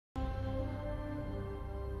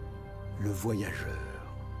le voyageur.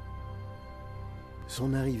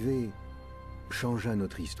 Son arrivée changea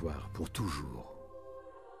notre histoire pour toujours.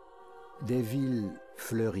 Des villes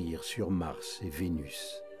fleurirent sur Mars et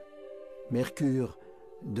Vénus. Mercure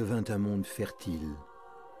devint un monde fertile.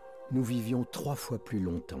 Nous vivions 3 fois plus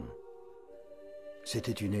longtemps.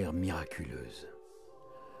 C'était une ère miraculeuse.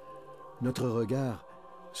 Notre regard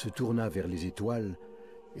se tourna vers les étoiles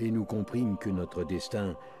et nous comprîmes que notre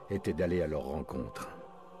destin était d'aller à leur rencontre.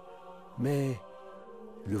 Mais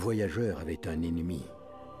le voyageur avait un ennemi,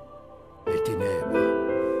 les ténèbres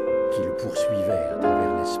qui le poursuivaient à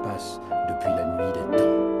travers l'espace depuis la nuit des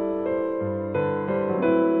temps.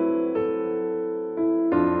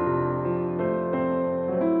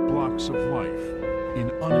 Blocks of life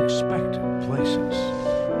in unexpected places.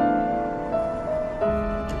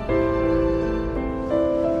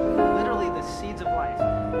 Literally, the seeds of life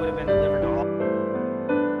would have been delivered to all.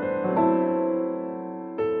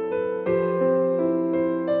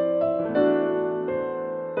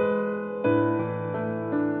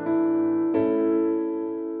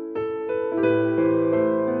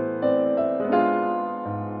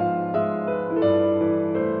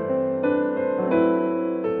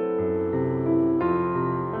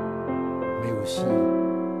 Mais aussi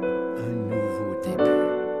un nouveau début.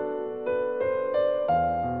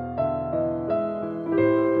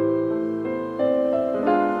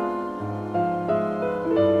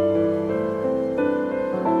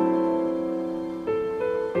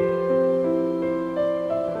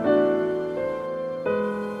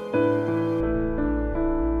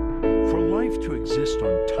 For life to exist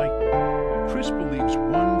on Titan, Chris believes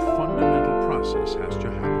one fundamental process has to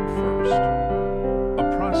happen first. A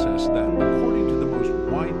process that, according to the most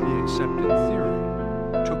widely accepted theory,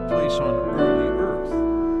 took place on early Earth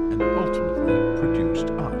and ultimately produced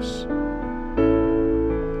us.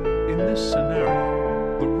 In this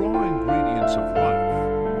scenario, the raw ingredients of life,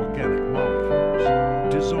 organic molecules,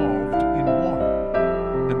 dissolved in water,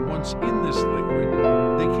 and once in this liquid,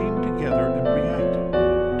 they came together and reacted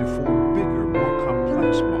to form bigger, more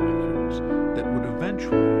complex molecules that would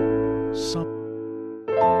eventually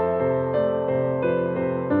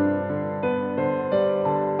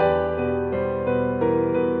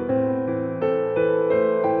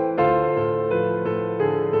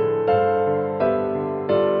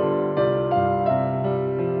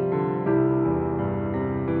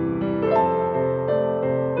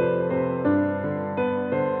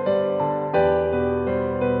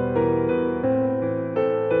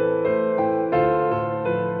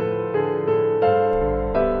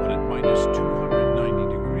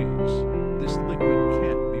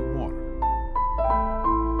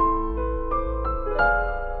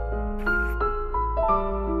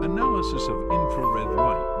analysis of infrared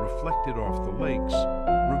light reflected off the lakes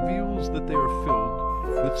reveals that they are filled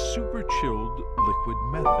with super-chilled liquid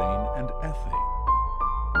methane and ethane.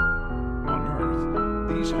 On Earth,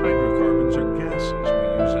 these hydrocarbons are gases we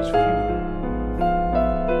use as fuel.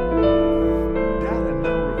 Data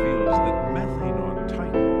now reveals that methane on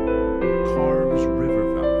Titan carves river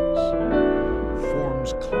valleys,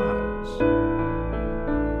 forms clouds,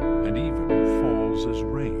 and even falls as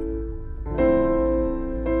rain.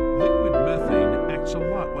 Methane acts a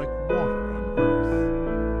lot like water on Earth.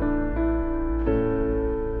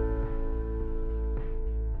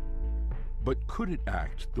 But could it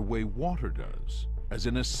act the way water does, as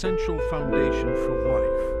an essential foundation for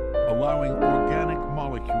life, allowing organic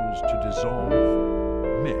molecules to dissolve,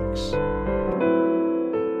 mix?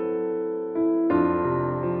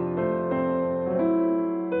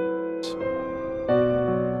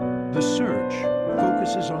 The search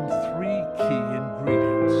focuses on 3 key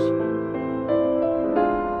ingredients.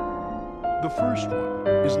 The first one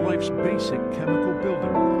is life's basic chemical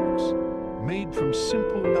building blocks, made from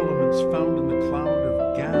simple elements found in the cloud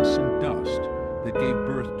of gas and dust that gave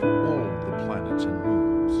birth to all the planets and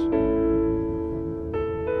moons.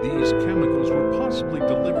 These chemicals were possibly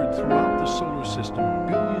delivered throughout the solar system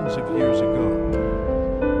billions of years ago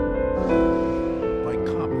by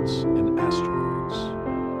comets and asteroids.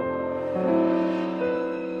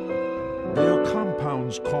 They are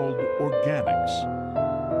compounds called organics,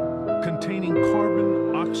 containing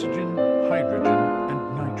carbon, oxygen, hydrogen, and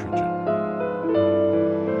nitrogen.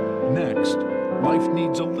 Next, life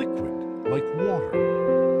needs a liquid, like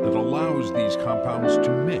water, that allows these compounds to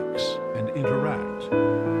mix and interact.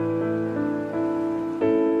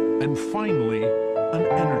 And finally, an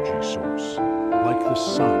energy source, like the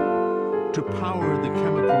sun, to power the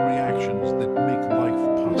chemical reactions that make life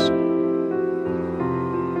possible.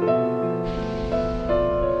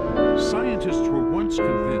 Scientists were once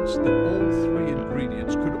convinced that all 3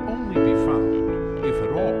 ingredients could only be found, if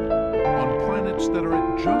at all,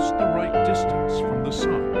 just the right distance from the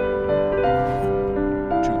sun.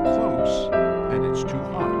 Too close, and it's too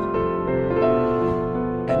hot.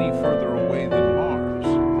 Any further away than Mars,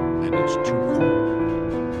 and it's too cold.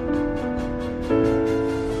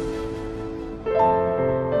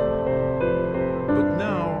 But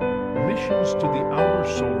now, missions to the outer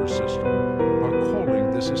solar system are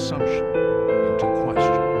calling this assumption into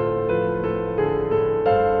question.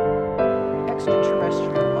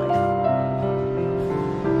 Extraterrestrial life.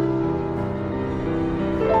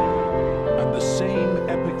 And the same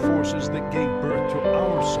epic forces that gave birth to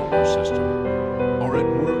our solar system are at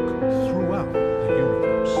work throughout the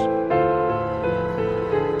universe.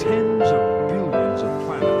 Tens of billions of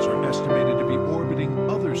planets are estimated to be orbiting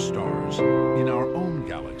other stars in our own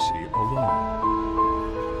galaxy alone.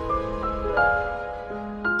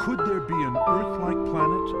 Could there be an Earth-like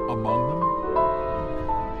planet among them?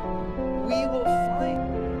 We will find.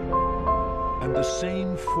 And the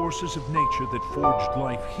same forces of nature that forged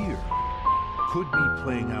life here could be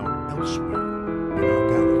playing out elsewhere in our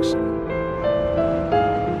galaxy.